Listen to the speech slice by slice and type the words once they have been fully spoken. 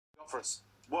for us?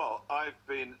 Well, I've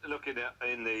been looking at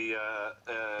in the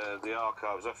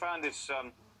archives. I found this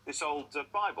old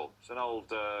Bible. It's an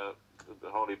old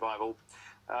Holy Bible.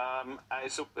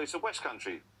 It's a West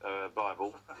Country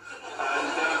Bible, and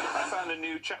I found a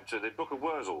new chapter, the Book of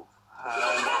Wurzel.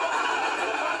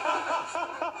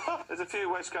 There's a few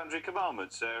West Country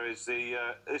commandments. There is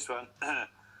this one.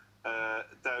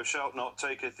 Thou shalt not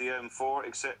taketh the M4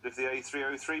 except if the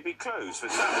A303 be closed for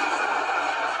Sabbath.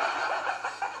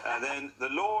 And then the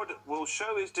Lord will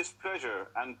show his displeasure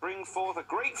and bring forth a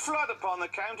great flood upon the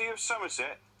county of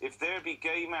Somerset if there be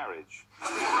gay marriage.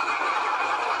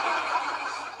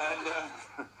 And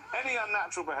any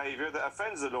unnatural behaviour that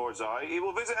offends the Lord's eye, he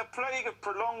will visit a plague of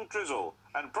prolonged drizzle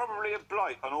and probably a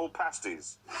blight on all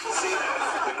pasties. See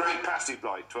the great pasty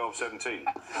blight, 1217.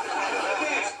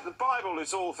 The Bible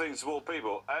is all things to all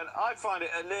people, and I find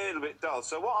it a little bit dull.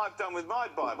 So what I've done with my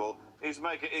Bible is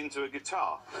make it into a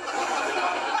guitar.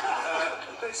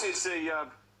 This is a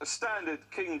standard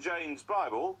King James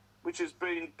Bible, which has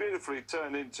been beautifully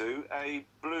turned into a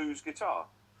blues guitar.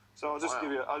 So I'll just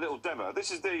give you a little demo.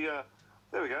 This is the,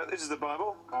 there we go, this is the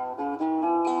Bible.